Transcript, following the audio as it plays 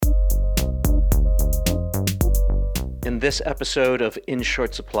In this episode of In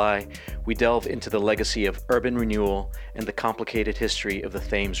Short Supply, we delve into the legacy of urban renewal and the complicated history of the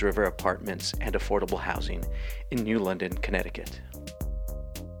Thames River Apartments and affordable housing in New London, Connecticut.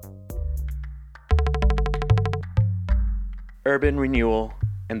 Urban renewal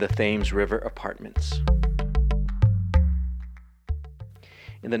and the Thames River Apartments.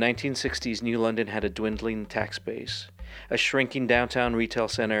 In the 1960s, New London had a dwindling tax base, a shrinking downtown retail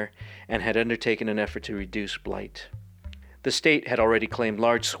center, and had undertaken an effort to reduce blight. The state had already claimed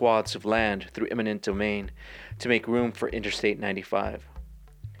large swaths of land through eminent domain to make room for Interstate 95.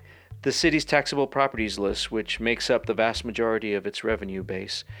 The city's taxable properties list, which makes up the vast majority of its revenue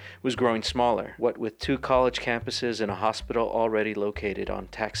base, was growing smaller, what with 2 college campuses and a hospital already located on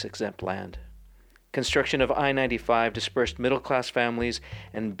tax-exempt land. Construction of I-95 dispersed middle-class families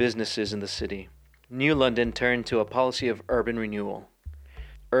and businesses in the city. New London turned to a policy of urban renewal.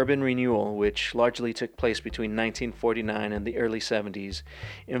 Urban renewal, which largely took place between 1949 and the early 70s,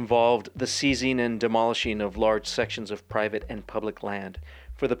 involved the seizing and demolishing of large sections of private and public land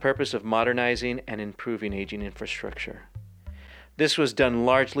for the purpose of modernizing and improving aging infrastructure. This was done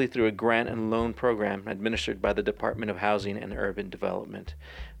largely through a grant and loan program administered by the Department of Housing and Urban Development,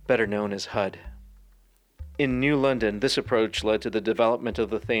 better known as HUD. In New London, this approach led to the development of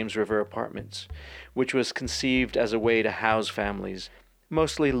the Thames River Apartments, which was conceived as a way to house families,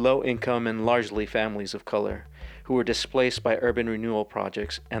 mostly low-income and largely families of color, who were displaced by urban renewal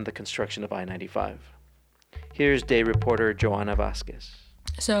projects and the construction of I-95. Here's day reporter Joanna Vasquez.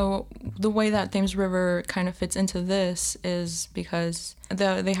 So the way that Thames River kind of fits into this is because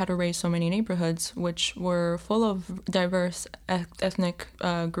they had to raise so many neighborhoods, which were full of diverse ethnic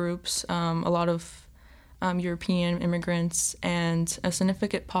groups, a lot of European immigrants, and a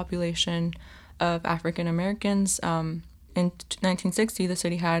significant population of African Americans. In 1960, the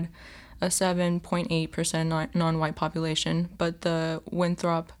city had a 7.8% non-white population, but the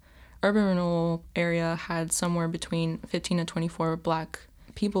Winthrop urban renewal area had somewhere between 15 to 24 black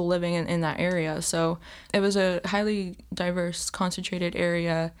people living in that area. So it was a highly diverse, concentrated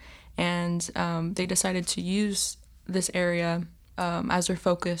area, and they decided to use this area as their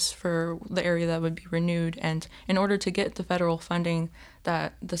focus for the area that would be renewed. And in order to get the federal funding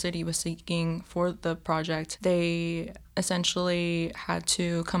that the city was seeking for the project, they essentially had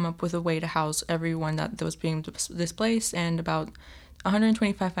to come up with a way to house everyone that was being displaced, and about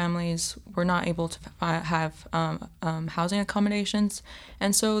 125 families were not able to have housing accommodations.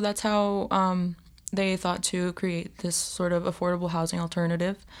 And so that's how they thought to create this sort of affordable housing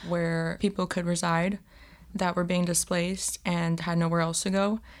alternative where people could reside that were being displaced and had nowhere else to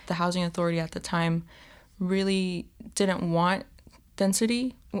go. The housing authority at the time really didn't want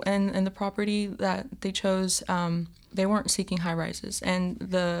density in the property that they chose. They weren't seeking high rises, and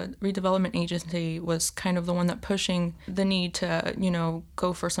the redevelopment agency was kind of the one that pushing the need to,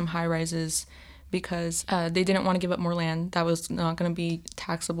 go for some high rises because they didn't want to give up more land that was not going to be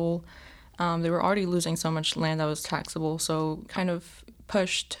taxable. They were already losing so much land that was taxable, so kind of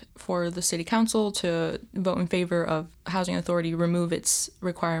pushed for the city council to vote in favor of housing authority remove its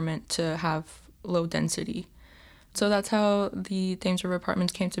requirement to have low density. So that's how the Thames River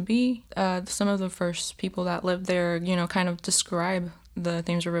Apartments came to be. Some of the first people that lived there, kind of describe the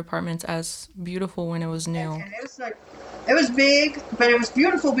Thames River Apartments as beautiful when it was new. And it was big, but it was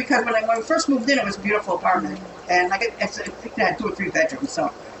beautiful because when we first moved in, it was a beautiful apartment. And I think it had 2 or 3 bedrooms,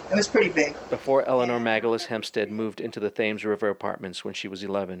 so it was pretty big. Before Eleanor Magalus Hempstead moved into the Thames River Apartments when she was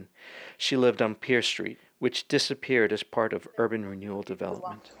 11, she lived on Pierce Street, which disappeared as part of urban renewal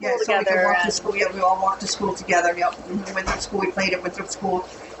development. Yeah, so we could walk to school. Yeah, we all walked to school together. Yep. We went to school. We played at Winthrop School.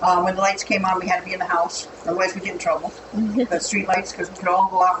 When the lights came on, we had to be in the house. Otherwise, we get in trouble. The street lights, because we could all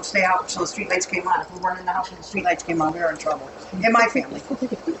go out and stay out until the street lights came on. If we weren't in the house when the street lights came on, we were in trouble. In my family,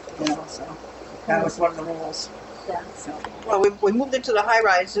 so that was one of the rules. Yeah. So. Well, we moved into the high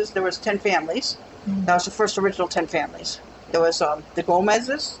rises. There was 10 families. That was the first original 10 families. There was the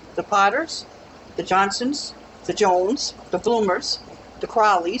Gomez's, the Potters, the Johnsons, the Jones, the Bloomers, the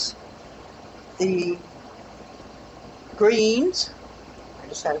Crowleys, the Greens, I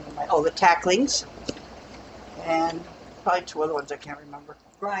just had them in the Tacklings, and probably 2 other ones I can't remember.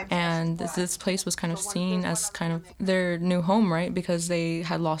 And this place was kind of seen as kind of their new home, right? Because they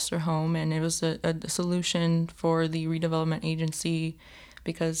had lost their home, and it was a solution for the redevelopment agency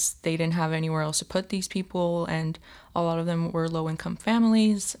because they didn't have anywhere else to put these people, and a lot of them were low-income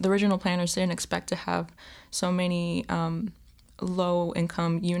families. The original planners didn't expect to have so many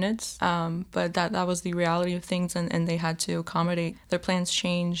low-income units, but that was the reality of things, and they had to accommodate. Their plans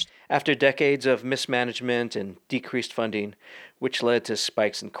changed. After decades of mismanagement and decreased funding, which led to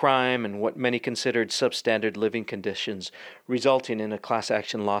spikes in crime and what many considered substandard living conditions, resulting in a class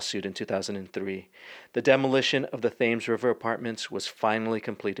action lawsuit in 2003, the demolition of the Thames River Apartments was finally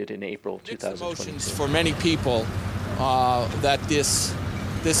completed in April 2022. Emotions for many people that this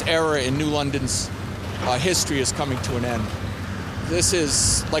era in New London's history is coming to an end. This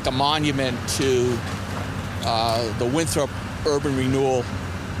is like a monument to the Winthrop urban renewal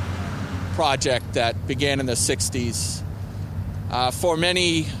project that began in the 60s. For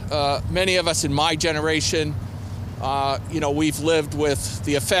many of us in my generation, we've lived with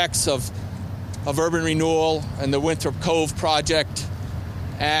the effects of urban renewal and the Winthrop Cove project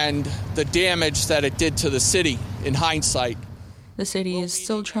and the damage that it did to the city in hindsight. The city is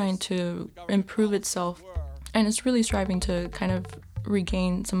still trying to improve itself, and it's really striving to kind of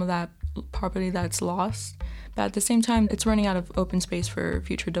regain some of that property that's lost. But at the same time, it's running out of open space for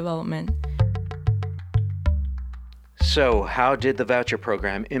future development. So, how did the voucher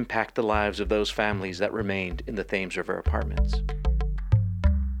program impact the lives of those families that remained in the Thames River Apartments?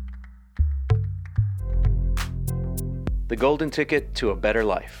 The golden ticket to a better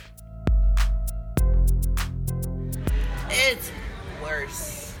life. It's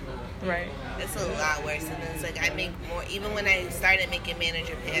worse. Right. It's a lot worse. And it's like I make more, even when I started making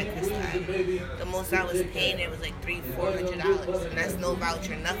manager pay at Crystal, the most I was paying it was like $300-$400, and that's no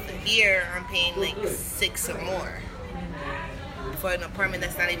voucher, nothing. Here, I'm paying like $600 or more for an apartment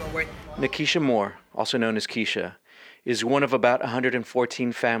that's not even worth it. Nikisha Moore, also known as Keisha, is one of about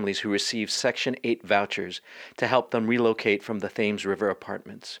 114 families who received Section 8 vouchers to help them relocate from the Thames River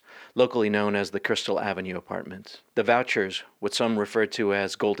Apartments, locally known as the Crystal Avenue Apartments. The vouchers, what some refer to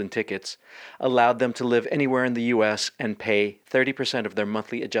as golden tickets, allowed them to live anywhere in the U.S. and pay 30% of their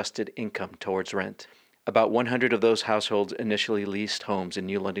monthly adjusted income towards rent. About 100 of those households initially leased homes in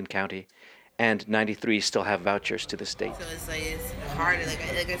New London County, and 93 still have vouchers to this date. So it's harder. Like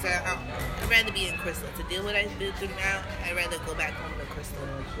I said, I'd rather be in Crystal. To deal with what I've been through now, I'd rather go back home to Crystal.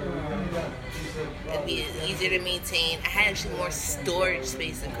 It'd be easier to maintain. I had actually more storage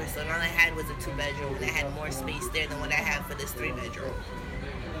space in Crystal, and all I had was a 2-bedroom, and I had more space there than what I have for this 3-bedroom.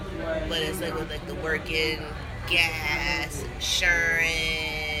 But it's like with like the working, gas, insurance.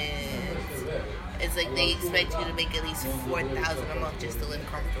 It's like they expect you to make at least $4,000 a month just to live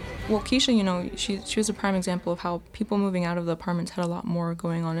comfortable. Well, Keisha, she was a prime example of how people moving out of the apartments had a lot more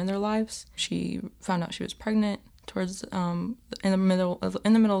going on in their lives. She found out she was pregnant towards in the middle of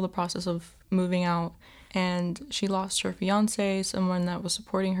the process of moving out, and she lost her fiance, someone that was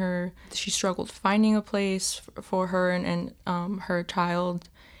supporting her. She struggled finding a place for her and her child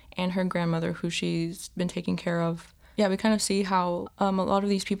and her grandmother, who she's been taking care of. Yeah, we kind of see how a lot of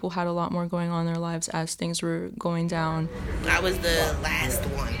these people had a lot more going on in their lives as things were going down. I was the last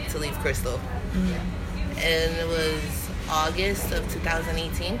one to leave Crystal. Mm-hmm. And it was August of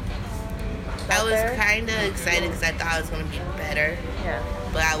 2018. I was kind of excited because I thought it was going to be better. Yeah.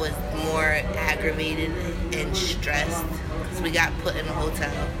 But I was more aggravated and stressed because we got put in a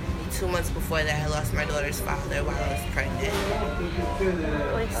hotel. 2 months before that, I lost my daughter's father while I was pregnant.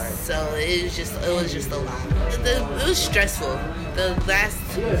 So it was just a lot. It was stressful.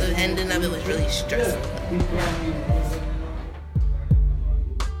 The ending of it was really stressful.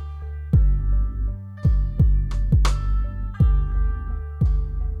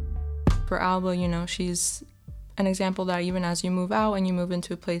 For Alba, she's an example that even as you move out and you move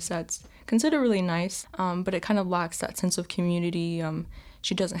into a place that's considered really nice, but it kind of lacks that sense of community.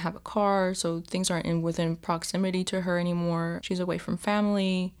 She doesn't have a car, so things aren't within proximity to her anymore. She's away from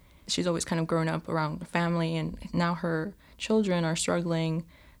family. She's always kind of grown up around family, and now her children are struggling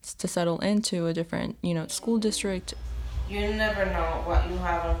to settle into a different, school district. You never know what you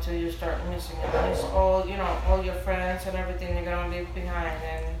have until you start missing it. And it's all your friends and everything, you're gonna leave behind,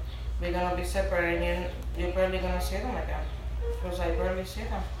 and we're gonna be separate, and you're barely gonna see them again. Because I barely see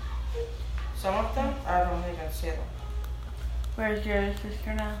them. Some of them, I don't even see them. Where's your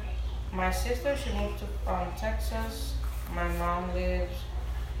sister now? My sister, she moved to Texas. My mom lives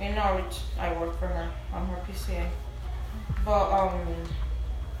in Norwich. I work for her. I'm her PCA.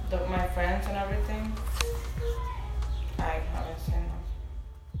 But my friends and everything, I haven't seen them.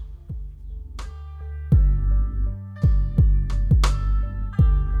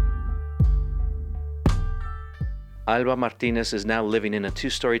 Alba Martinez is now living in a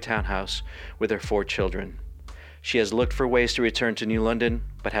 2-story townhouse with her 4 children. She has looked for ways to return to New London,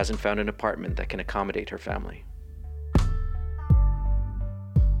 but hasn't found an apartment that can accommodate her family.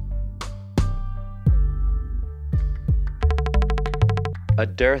 A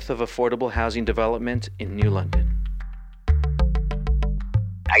dearth of affordable housing development in New London.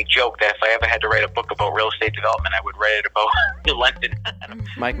 I joke that if I ever had to write a book about real estate development, I would write it about New London.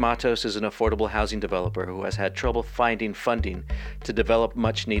 Mike Matos is an affordable housing developer who has had trouble finding funding to develop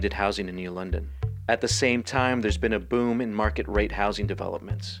much-needed housing in New London. At the same time, there's been a boom in market rate housing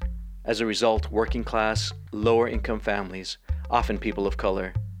developments. As a result, working class, lower income families, often people of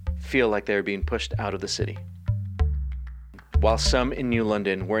color, feel like they're being pushed out of the city. While some in New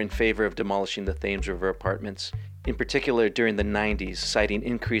London were in favor of demolishing the Thames River Apartments, in particular during the 90s, citing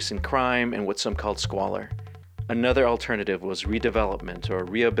increase in crime and what some called squalor, another alternative was redevelopment or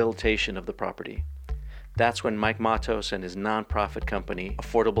rehabilitation of the property. That's when Mike Matos and his nonprofit company,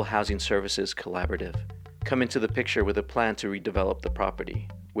 Affordable Housing Services Collaborative, come into the picture with a plan to redevelop the property,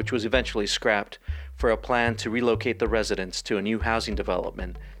 which was eventually scrapped for a plan to relocate the residents to a new housing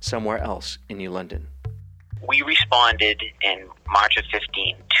development somewhere else in New London. We responded in March of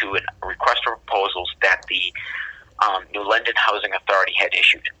 15 to a request for proposals that the New London Housing Authority had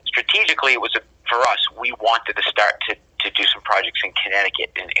issued. Strategically, it was for us, we wanted to start to do some projects in Connecticut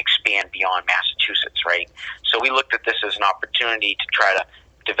and expand beyond Massachusetts, right? So we looked at this as an opportunity to try to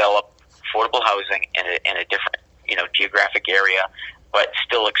develop affordable housing in a different, geographic area, but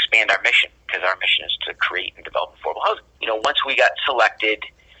still expand our mission, because our mission is to create and develop affordable housing. Once we got selected,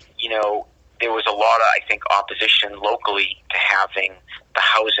 there was a lot of, I think, opposition locally to having the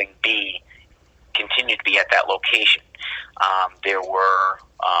housing continue to be at that location. There were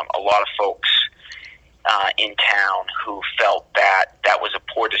a lot of folks in town who felt that was a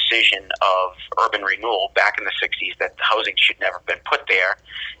poor decision of urban renewal back in the 60s, that the housing should never have been put there.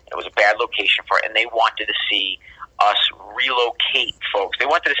 It was a bad location for it, and they wanted to see us relocate folks. They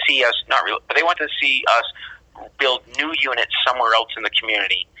wanted to see us, but they wanted to see us build new units somewhere else in the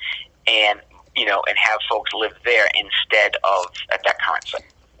community and have folks live there instead of at that current site.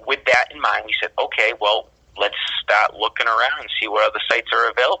 With that in mind, we said, okay, well, let's start looking around and see what other sites are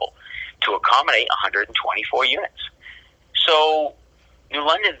available to accommodate 124 units. So New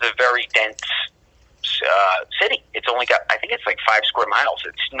London's a very dense city. It's only got, I think it's like 5 square miles.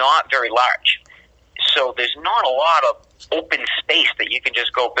 It's not very large. So there's not a lot of open space that you can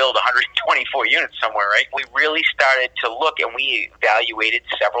just go build 124 units somewhere, right? We really started to look, and we evaluated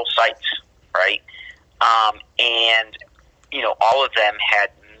several sites, right? And, all of them had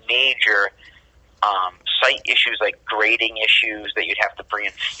major site issues like grading issues that you'd have to bring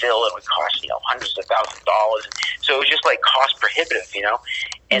and fill. It would cost, hundreds of thousands of dollars. So it was just like cost prohibitive,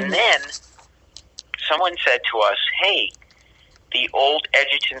 And then someone said to us, hey, the old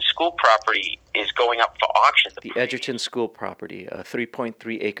Edgerton School property is going up for auction. The Edgerton School property, a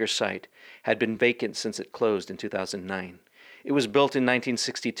 3.3-acre site, had been vacant since it closed in 2009. It was built in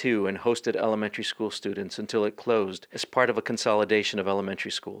 1962 and hosted elementary school students until it closed as part of a consolidation of elementary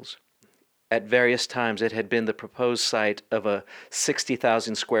schools. At various times, it had been the proposed site of a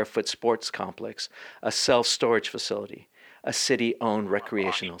 60,000 square foot sports complex, a self-storage facility, a city-owned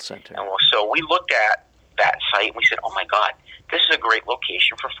recreational center. And so we looked at that site and we said, oh my God, this is a great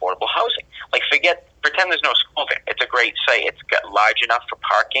location for affordable housing. Pretend there's no school there. It's a great site. It's got large enough for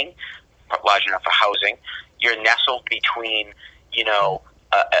parking, large enough for housing. You're nestled between,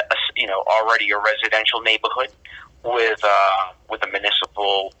 already a residential neighborhood with a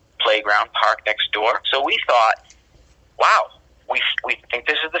municipal playground park next door. So we thought, wow, we think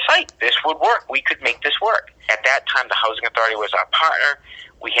this is the site. This would work. We could make this work. At that time, the Housing Authority was our partner.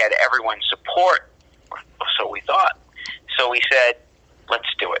 We had everyone's support, so we thought. So we said, let's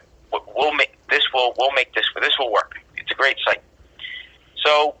do it. We'll make this will work. It's a great site.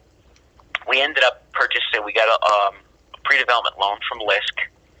 So we ended up purchasing. We got a pre-development loan from LISC,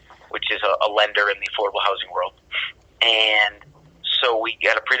 which is a lender in the affordable housing world, and so we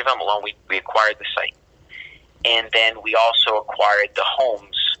got a pre-development loan. We acquired the site, and then we also acquired the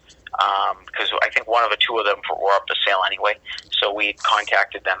homes because I think one of the two of them were up for sale anyway. So we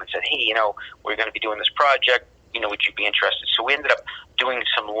contacted them and said, hey, we're going to be doing this project. Would you be interested? So we ended up doing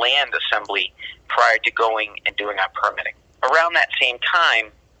some land assembly prior to going and doing our permitting. Around that same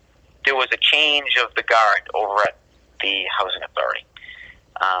time, there was a change of the guard over at the Housing Authority.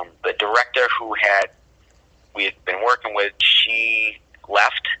 The director we had been working with, she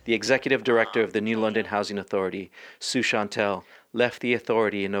left. The executive director of the New London Housing Authority, Sue Chantel, left the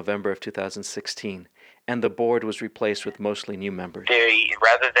authority in November of 2016, and the board was replaced with mostly new members.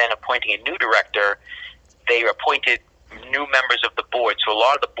 Rather than appointing a new director, they appointed new members of the board. So a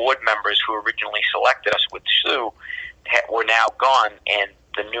lot of the board members who originally selected us with Sue were now gone, and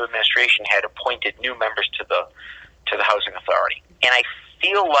the new administration had appointed new members to the Housing Authority. And I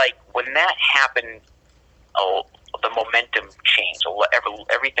feel like when that happened the momentum changed.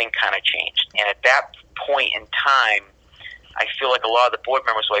 Everything kind of changed. And at that point in time, I feel like a lot of the board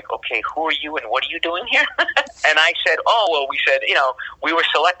members were like, okay, who are you and what are you doing here? And I said, we said, we were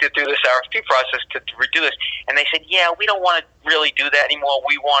selected through this RFP process to redo this. And they said, yeah, we don't want to really do that anymore.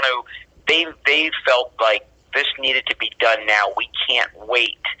 We want to, they felt like this needed to be done now. We can't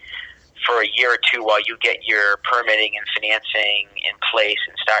wait for a year or two while you get your permitting and financing in place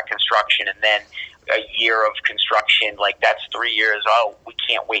and start construction, and then a year of construction, like that's 3 years. Oh, we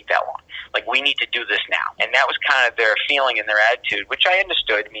can't wait that long. Like, we need to do this now. And that was kind of their feeling and their attitude, which I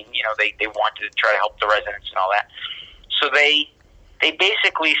understood. I mean, they wanted to try to help the residents and all that. So they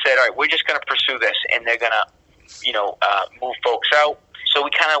basically said, all right, we're just going to pursue this, and they're going to, move folks out. So we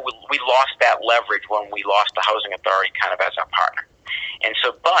lost that leverage when we lost the housing authority kind of as our partner. And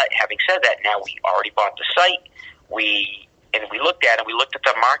so, but having said that, now we already bought the site. We looked at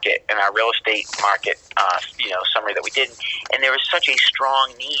the market and our real estate market, summary that we did, and there was such a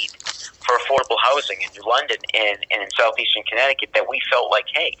strong need for affordable housing in New London and in southeastern Connecticut that we felt like,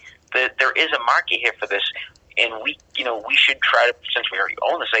 hey, there is a market here for this, and we should try to, since we already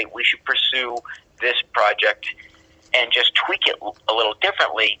own the site, we should pursue this project and just tweak it a little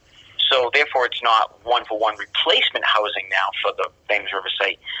differently. So therefore, it's not one-for-one replacement housing now for the Thames River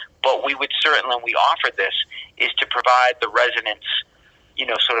site. But we would certainly, when we offered this, is to provide the residents,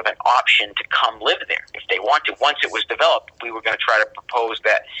 sort of an option to come live there if they want to. Once it was developed, we were going to try to propose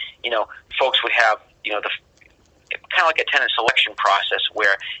that, folks would have, the kind of like a tenant selection process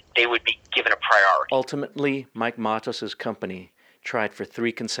where they would be given a priority. Ultimately, Mike Matos' company tried for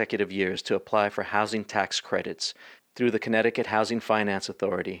 3 consecutive years to apply for housing tax credits through the Connecticut Housing Finance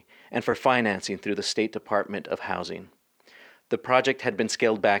Authority and for financing through the State Department of Housing. The project had been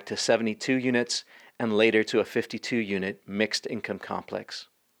scaled back to 72 units and later to a 52-unit mixed-income complex.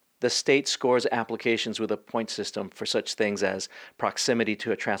 The state scores applications with a point system for such things as proximity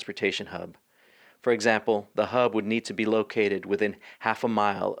to a transportation hub. For example, the hub would need to be located within half a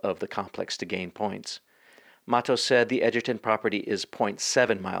mile of the complex to gain points. Matos said the Edgerton property is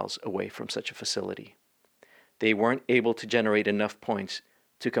 0.7 miles away from such a facility. They weren't able to generate enough points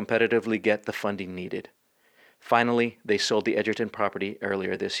to competitively get the funding needed. Finally, they sold the Edgerton property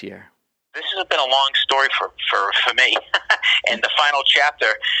earlier this year. This has been a long story for me. And the final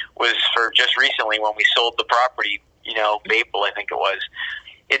chapter was for just recently when we sold the property, April, I think it was.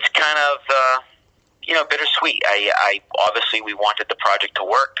 It's kind of, bittersweet. I obviously, we wanted the project to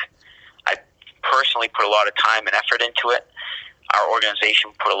work. I personally put a lot of time and effort into it. Our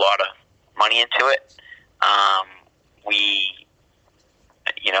organization put a lot of money into it.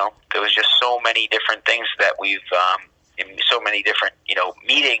 There was just so many different things that we've, in so many different,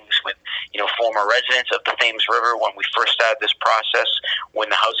 meetings with, former residents of the Thames River when we first started this process, when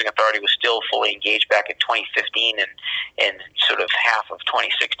the Housing Authority was still fully engaged back in 2015 and sort of half of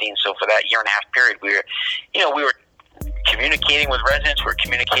 2016. So for that year and a half period, we were communicating with residents, we were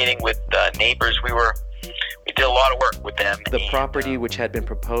communicating with neighbors, we did a lot of work with them. The property, which had been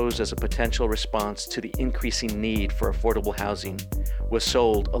proposed as a potential response to the increasing need for affordable housing, was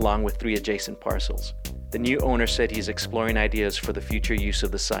sold along with 3 adjacent parcels. The new owner said he's exploring ideas for the future use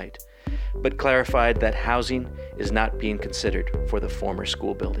of the site, but clarified that housing is not being considered for the former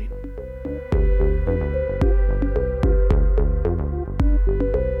school building.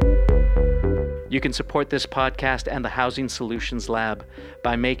 You can support this podcast and the Housing Solutions Lab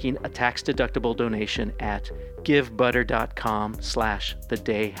by making a tax-deductible donation at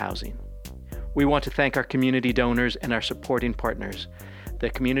givebutter.com/thedayhousing. We want to thank our community donors and our supporting partners, the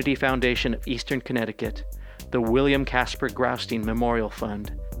Community Foundation of Eastern Connecticut, the William Casper Grousting Memorial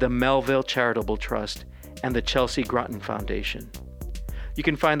Fund, the Melville Charitable Trust, and the Chelsea Groton Foundation. You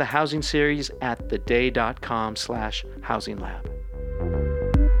can find the housing series at theday.com/housinglab.